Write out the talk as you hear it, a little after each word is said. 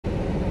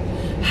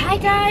Hi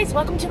guys,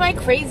 welcome to my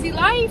crazy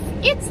life.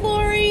 It's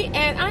Lori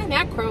and I'm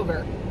at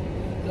Kroger.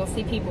 You'll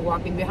see people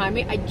walking behind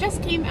me. I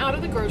just came out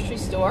of the grocery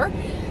store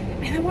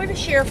and I want to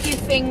share a few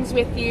things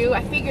with you.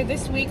 I figured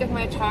this week I'm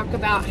going to talk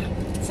about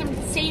some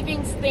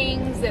savings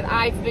things that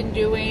I've been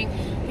doing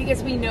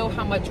because we know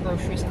how much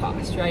groceries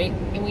cost, right?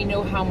 And we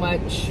know how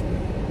much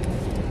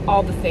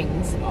all the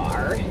things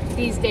are.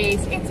 These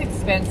days, it's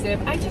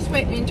expensive. I just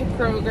went into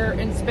Kroger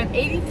and spent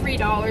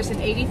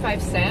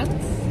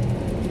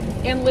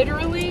 $83.85 and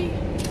literally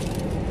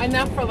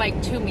enough for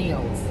like 2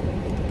 meals.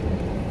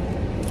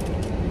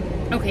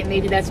 Okay,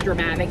 maybe that's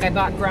dramatic. I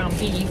bought ground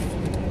beef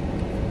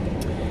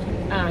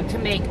to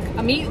make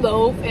a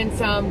meatloaf and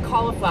some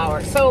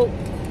cauliflower. So,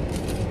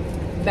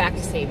 back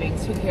to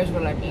savings. Who cares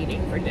what I'm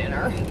eating for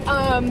dinner?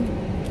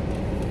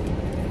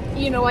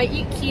 You know, I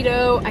eat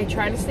keto. I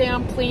try to stay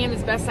on plan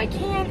as best I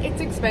can.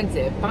 It's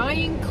expensive.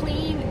 Buying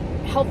clean,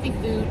 healthy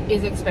food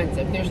is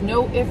expensive. There's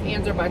no ifs,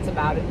 ands, or buts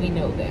about it. We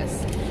know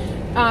this.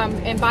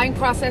 And buying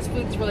processed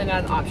food is really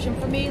not an option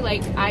for me.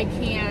 Like, I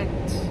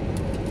can't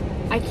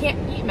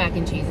eat mac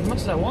and cheese as much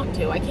as I want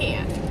to. I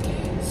can't.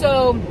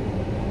 So,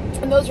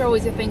 and those are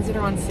always the things that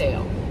are on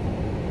sale.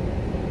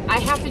 I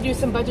have to do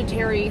some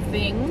budgetary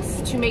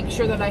things to make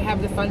sure that I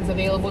have the funds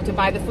available to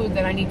buy the food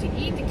that I need to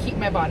eat to keep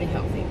my body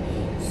healthy.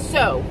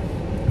 So,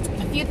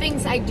 a few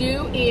things I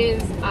do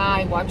is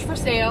I watch for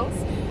sales.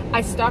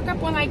 I stock up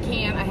when I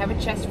can. I have a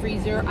chest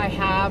freezer. I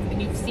have,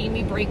 and you've seen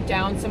me break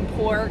down some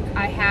pork.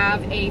 I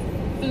have a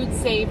food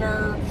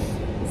saver,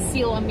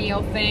 seal a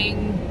meal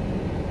thing.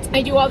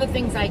 I do all the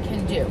things I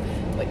can do.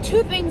 But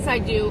two things I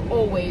do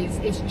always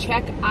is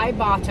check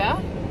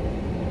Ibotta.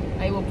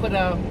 I will put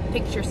a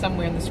picture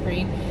somewhere on the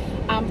screen.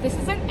 This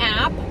is an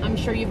app. I'm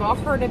sure you've all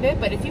heard of it,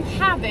 but if you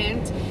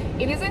haven't,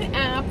 it is an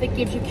app that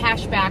gives you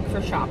cash back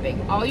for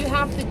shopping. All you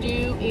have to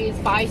do is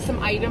buy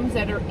some items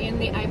that are in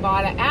the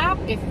Ibotta app.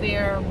 If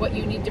they're what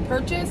you need to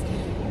purchase,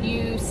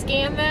 you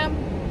scan them,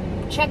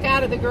 check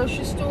out at the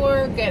grocery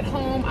store, get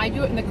home. I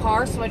do it in the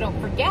car so I don't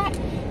forget.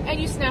 And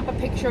you snap a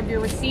picture of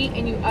your receipt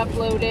and you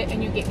upload it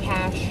and you get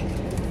cash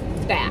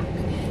back.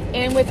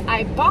 And with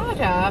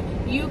Ibotta,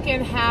 you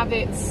can have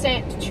it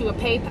sent to a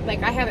PayPal.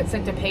 Like, I have it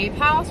sent to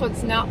PayPal, so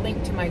it's not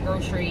linked to my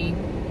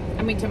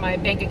to my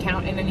bank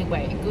account in any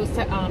way. It goes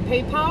to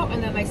PayPal,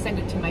 and then I send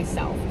it to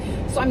myself.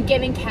 So I'm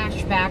getting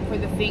cash back for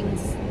the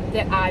things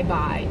that I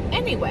buy.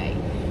 Anyway,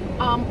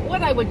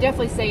 what I would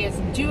definitely say is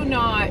do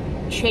not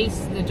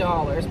chase the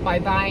dollars by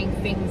buying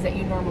things that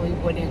you normally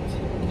wouldn't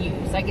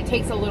use. Like, it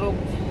takes a little...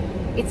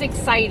 It's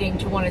exciting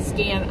to want to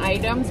scan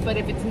items, but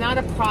if it's not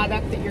a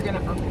product that you're going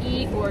to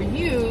eat or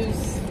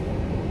use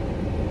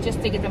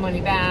just to get the money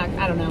back,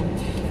 I don't know.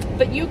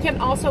 But you can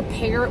also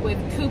pair it with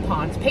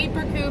coupons,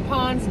 paper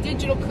coupons,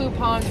 digital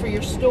coupons for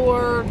your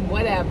store,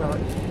 whatever,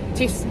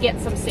 to get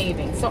some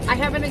savings. So I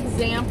have an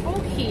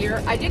example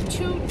here. I did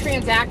 2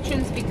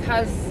 transactions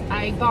because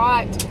I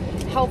bought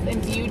health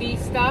and beauty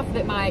stuff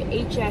that my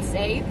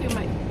HSA through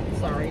my,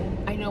 sorry,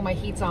 I know my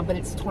heat's on, but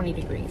it's 20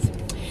 degrees.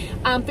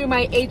 Through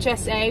my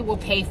HSA will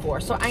pay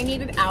for. So I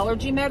needed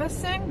allergy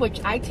medicine,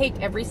 which I take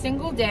every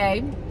single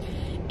day.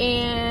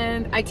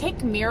 And I take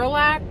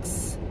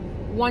Miralax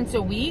once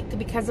a week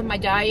because of my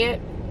diet.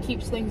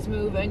 Keeps things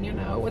moving, you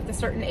know, with a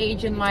certain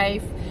age in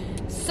life.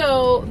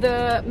 So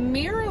the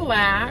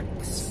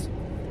Miralax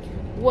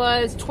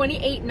was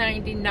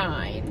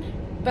 $28.99,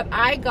 but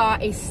I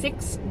got a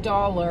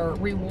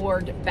 $6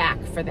 reward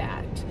back for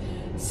that.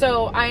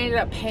 So I ended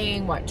up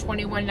paying, what,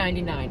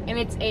 $21.99. And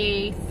it's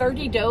a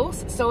 30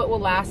 dose, so it will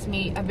last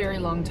me a very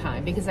long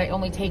time because I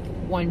only take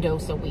 1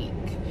 dose a week.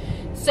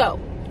 So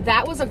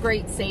that was a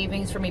great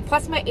savings for me.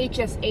 Plus my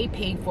HSA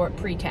paid for it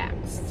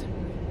pre-tax.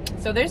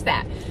 So there's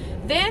that.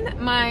 Then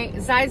my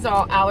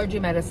Zizal allergy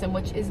medicine,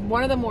 which is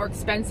one of the more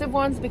expensive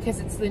ones because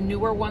it's the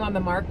newer one on the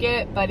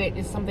market, but it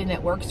is something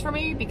that works for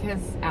me because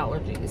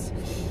allergies.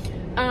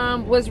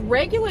 Was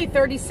regularly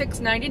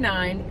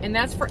 $36.99, and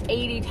that's for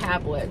 80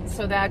 tablets,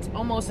 so that's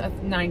almost a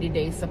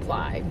 90-day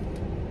supply.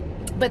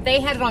 But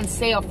they had it on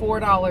sale,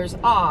 $4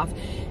 off,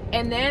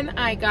 and then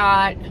I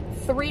got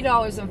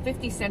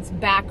 $3.50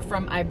 back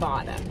from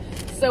Ibotta.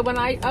 So when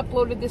I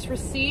uploaded this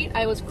receipt,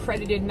 I was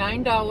credited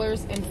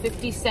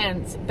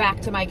 $9.50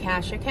 back to my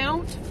cash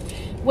account.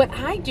 What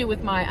I do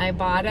with my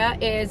Ibotta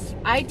is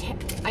I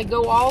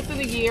go all through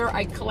the year,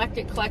 I collect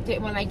it,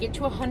 and when I get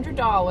to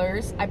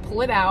 $100, I pull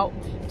it out,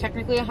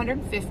 technically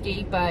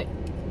 $150, but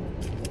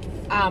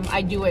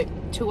I do it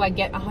till I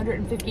get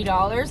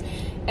 $150,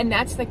 and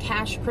that's the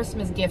cash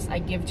Christmas gifts I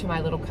give to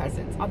my little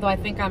cousins. Although I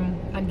think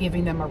I'm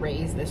giving them a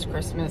raise this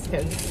Christmas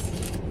because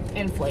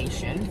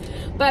inflation.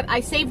 But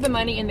I save the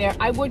money in there.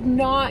 I would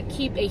not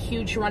keep a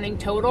huge running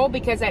total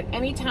because at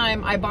any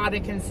time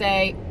Ibotta can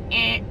say,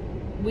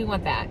 we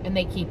want that, and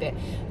they keep it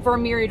for a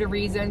myriad of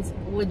reasons,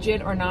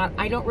 legit or not.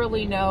 I don't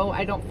really know.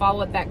 I don't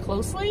follow it that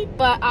closely,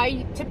 but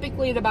I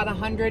typically at about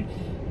 100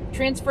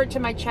 transfer it to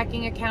my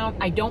checking account.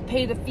 I don't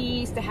pay the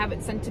fees to have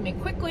it sent to me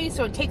quickly,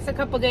 so it takes a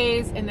couple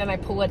days, and then I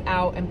pull it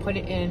out and put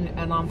it in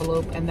an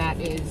envelope, and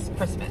that is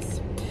Christmas.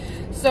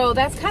 So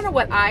that's kind of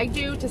what I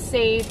do to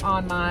save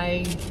on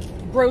my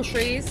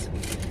groceries,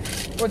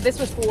 or this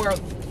was for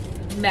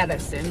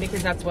medicine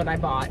because that's what I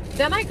bought.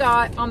 Then I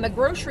got, on the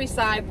grocery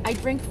side, I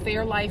drink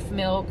Fairlife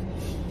milk.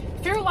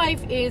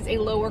 Fairlife is a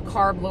lower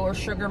carb, lower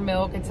sugar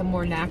milk. It's a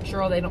more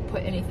natural. They don't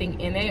put anything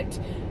in it,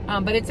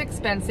 but it's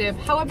expensive.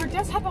 However, it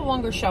does have a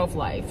longer shelf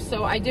life.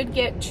 So I did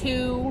get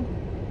 2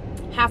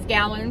 half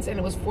gallons, and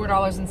it was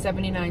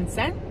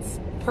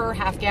 $4.79 per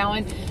half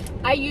gallon.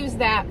 I use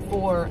that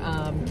for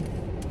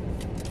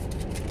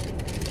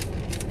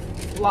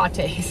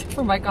lattes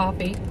for my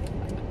coffee.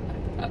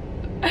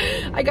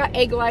 I got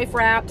Egg Life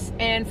wraps,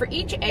 and for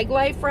each Egg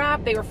Life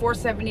wrap, they were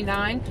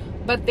 $4.79,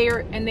 but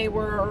they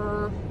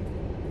were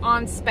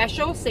on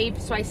special, so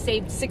I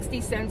saved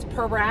 60 cents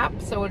per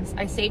wrap. So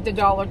I saved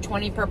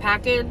 $1.20 per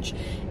package,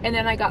 and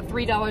then I got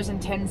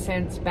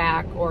 $3.10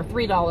 back, or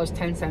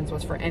 $3.10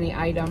 was for any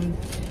item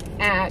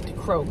at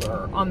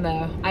Kroger on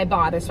the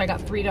Ibotta. So I got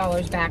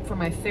 $3 back for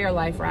my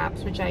Fairlife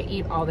wraps, which I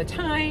eat all the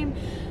time.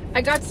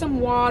 I got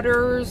some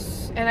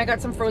waters, and I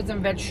got some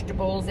frozen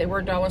vegetables. They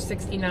were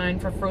 $1.69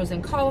 for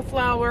frozen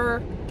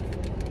cauliflower.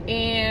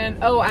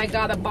 And oh, I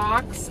got a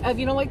box of,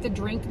 you know, like the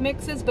drink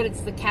mixes, but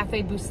it's the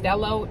Cafe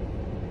Bustelo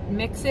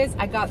mixes.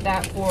 I got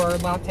that for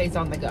lattes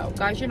on the go.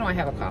 Guys, you know I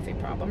have a coffee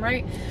problem,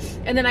 right?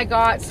 And then I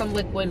got some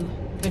liquid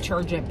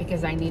detergent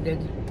because I needed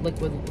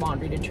liquid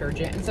laundry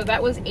detergent. And so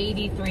that was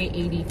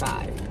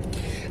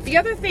 $83.85. The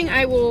other thing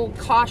I will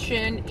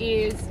caution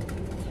is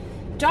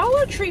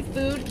Dollar Tree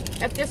food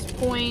at this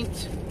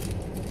point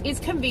is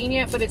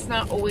convenient, but it's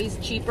not always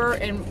cheaper.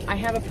 And I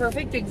have a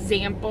perfect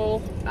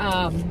example.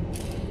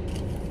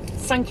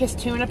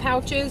 Sunkissed tuna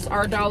pouches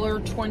are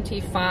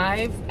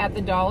 $1.25 at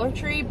the Dollar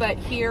Tree, but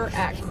here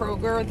at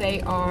Kroger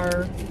they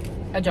are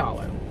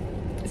 $1.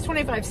 It's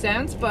 25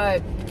 cents,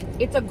 but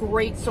it's a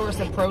great source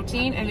of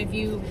protein. And if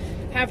you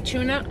have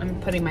tuna, I'm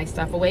putting my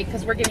stuff away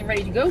because we're getting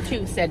ready to go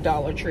to said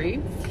Dollar Tree.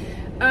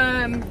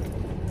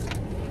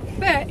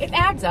 But it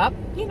adds up,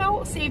 you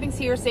know, savings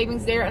here,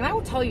 savings there. And I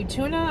will tell you,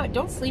 tuna,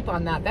 don't sleep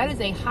on that. That is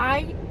a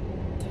high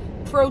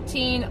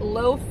protein,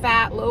 low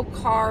fat, low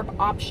carb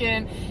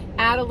option.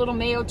 Add a little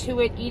mayo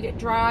to it, eat it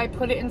dry,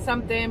 put it in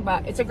something,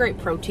 but it's a great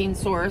protein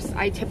source.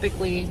 I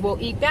typically will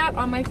eat that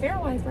on my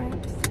Fairlife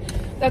wraps.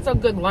 That's a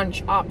good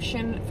lunch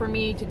option for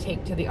me to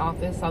take to the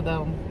office,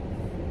 although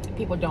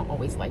people don't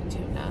always like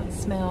tuna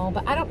smell,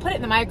 but I don't put it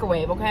in the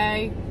microwave,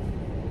 okay?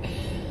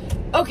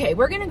 Okay,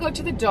 we're gonna go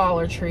to the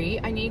Dollar Tree.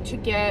 I need to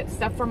get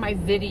stuff for my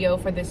video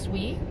for this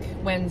week,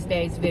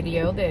 Wednesday's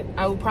video, that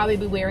I will probably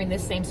be wearing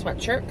this same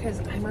sweatshirt because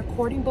I'm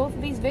recording both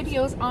of these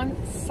videos on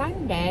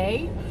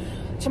Sunday.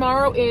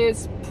 Tomorrow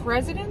is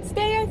President's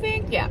Day, I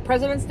think. Yeah,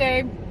 President's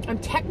Day. I'm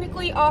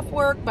technically off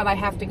work, but I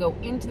have to go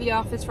into the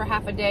office for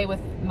half a day with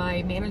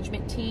my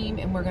management team,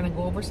 and we're gonna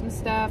go over some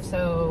stuff,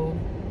 so,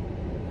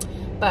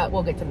 but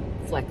we'll get to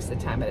flex the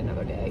time at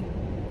another day.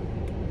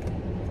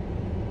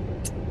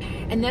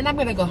 And then I'm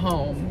gonna go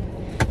home,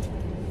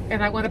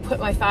 and I wanna put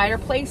my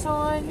fireplace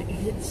on.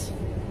 It's,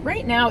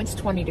 right now it's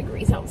 20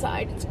 degrees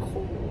outside, it's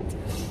cold.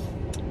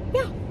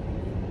 Yeah.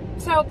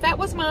 So that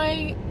was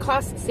my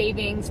cost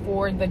savings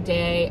for the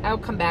day. I'll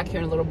come back here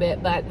in a little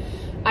bit, but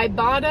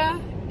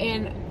Ibotta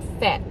and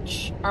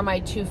Fetch are my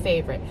 2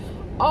 favorite.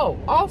 Oh,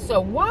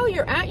 also, while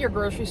you're at your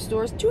grocery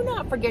stores, do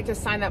not forget to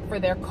sign up for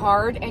their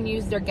card and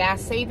use their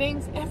gas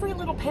savings. Every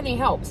little penny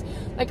helps.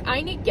 Like,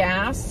 I need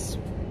gas,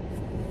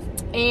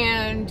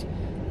 and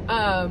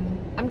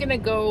I'm gonna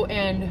go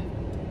and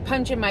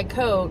punch in my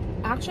code.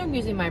 Actually, I'm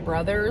using my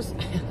brother's.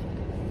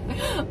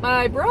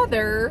 My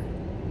brother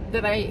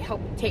that I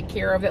help take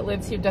care of that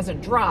lives here doesn't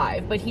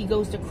drive, but he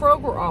goes to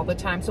Kroger all the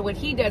time. So what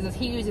he does is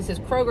he uses his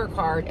Kroger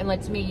card and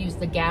lets me use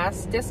the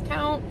gas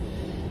discount.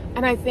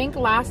 And I think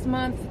last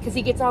month, because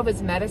he gets all of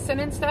his medicine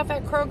and stuff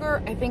at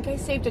Kroger, I think I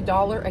saved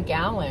 $1 a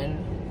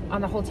gallon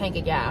on the whole tank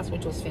of gas,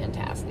 which was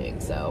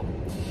fantastic. So,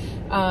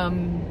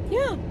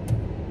 yeah,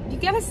 you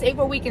gotta save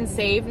what we can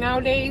save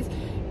nowadays.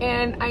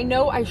 And I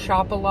know I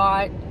shop a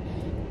lot.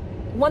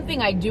 One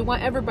thing I do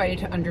want everybody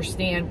to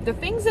understand, the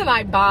things that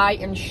I buy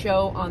and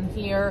show on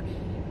here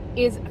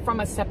is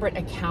from a separate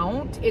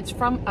account. It's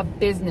from a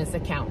business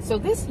account. So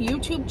this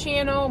YouTube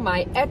channel,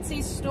 my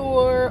Etsy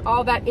store,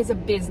 all that is a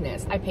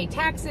business. I pay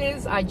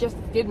taxes. I just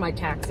did my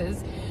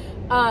taxes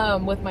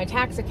with my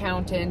tax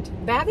accountant.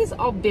 That is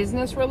all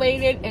business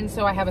related. And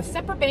so I have a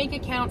separate bank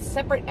account,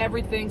 separate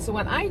everything. So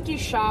when I do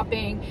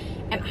shopping,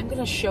 and I'm going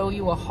to show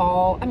you a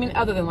haul, I mean,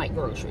 other than like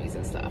groceries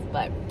and stuff,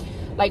 but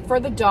like for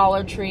the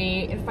Dollar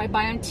Tree, if I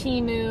buy on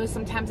Temu,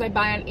 sometimes I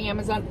buy on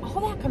Amazon,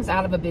 all that comes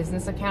out of a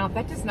business account.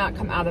 That does not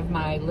come out of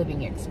my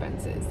living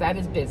expenses. That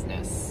is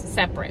business,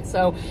 separate.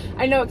 So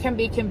I know it can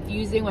be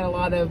confusing when a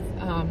lot of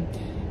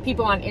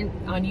people on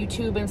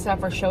YouTube and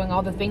stuff are showing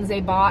all the things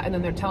they bought, and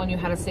then they're telling you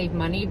how to save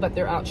money, but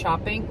they're out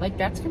shopping. Like,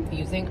 that's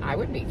confusing. I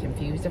would be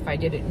confused if I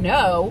didn't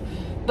know.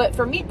 But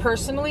for me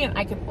personally, and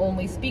I can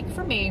only speak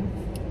for me,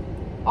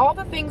 all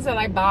the things that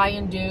I buy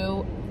and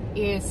do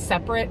is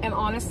separate, and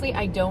honestly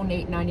I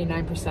donate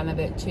 99% of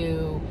it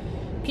to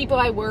people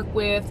I work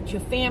with, to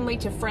family,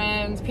 to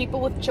friends,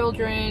 people with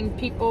children,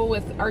 people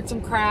with arts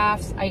and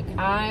crafts.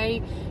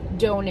 I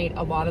donate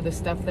a lot of the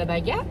stuff that I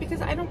get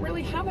because I don't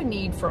really have a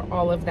need for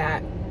all of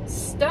that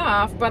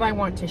stuff, but I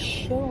want to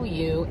show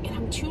you, and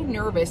I'm too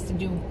nervous to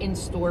do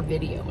in-store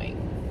videoing.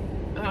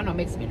 I don't know, it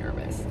makes me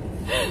nervous.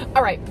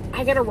 All right,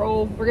 I gotta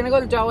roll. We're gonna go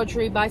to Dollar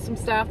Tree, buy some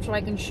stuff so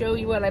I can show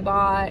you what I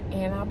bought,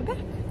 and I'll be back.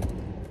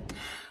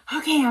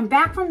 Okay, I'm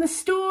back from the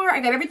store. I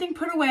got everything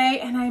put away,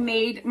 and I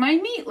made my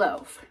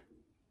meatloaf.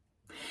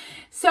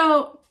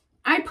 So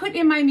I put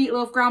in my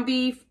meatloaf ground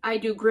beef. I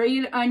do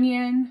grated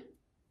onion,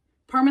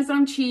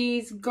 Parmesan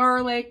cheese,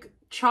 garlic,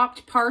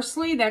 chopped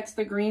parsley. That's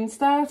the green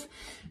stuff.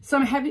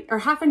 Some heavy, or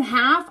half and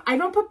half. I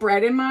don't put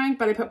bread in mine,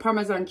 but I put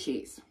Parmesan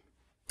cheese.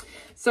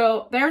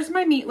 So there's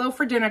my meatloaf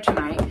for dinner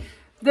tonight.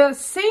 The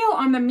sale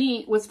on the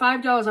meat was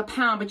 $5 a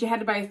pound, but you had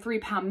to buy a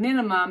 3-pound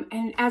minimum.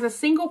 And as a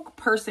single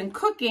person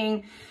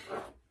cooking,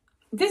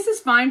 this is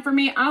fine for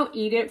me. I'll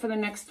eat it for the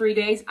next 3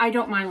 days. I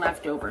don't mind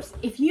leftovers.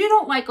 If you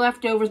don't like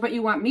leftovers, but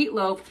you want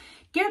meatloaf,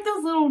 get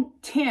those little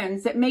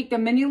tins that make the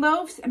mini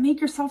loaves and make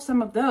yourself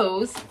some of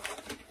those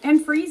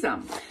and freeze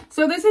them.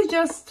 So this is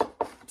just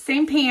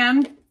same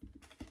pan.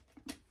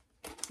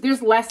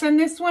 There's less in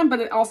this one, but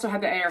it also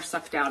had the air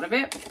sucked out of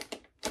it.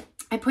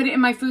 I put it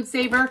in my food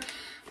saver.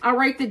 I'll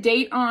write the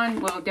date on,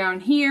 well, down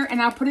here,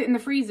 and I'll put it in the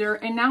freezer.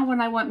 And now when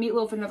I want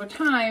meatloaf another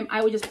time,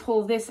 I would just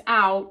pull this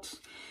out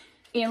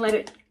and let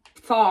it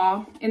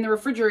thaw in the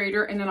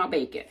refrigerator, and then I'll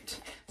bake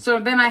it. So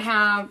then I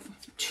have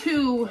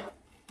 2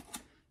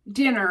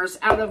 dinners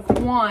out of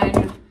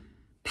 1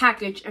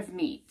 package of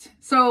meat.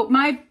 So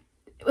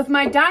with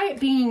my diet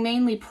being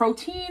mainly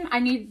protein, I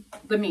need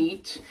the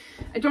meat.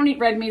 I don't eat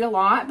red meat a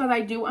lot, but I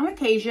do on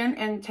occasion,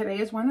 and today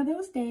is one of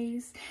those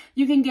days.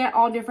 You can get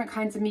all different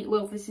kinds of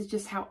meatloaf. This is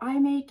just how I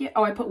make it.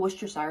 Oh, I put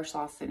Worcestershire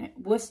sauce in it.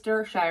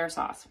 Worcestershire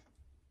sauce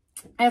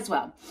as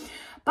well.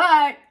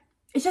 But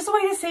it's just a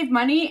way to save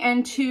money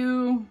and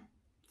to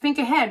think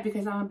ahead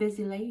because I'm a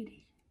busy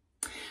lady.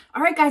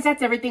 All right, guys,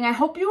 that's everything. I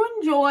hope you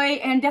enjoy,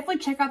 and definitely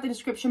check out the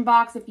description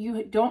box if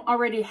you don't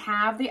already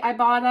have the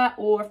Ibotta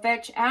or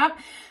Fetch app.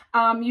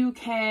 You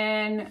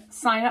can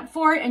sign up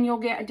for it and you'll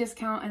get a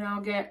discount, and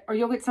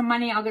you'll get some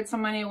money, I'll get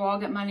some money, we'll all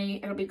get money.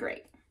 It'll be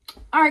great.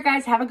 All right,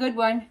 guys, have a good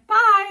one. Bye.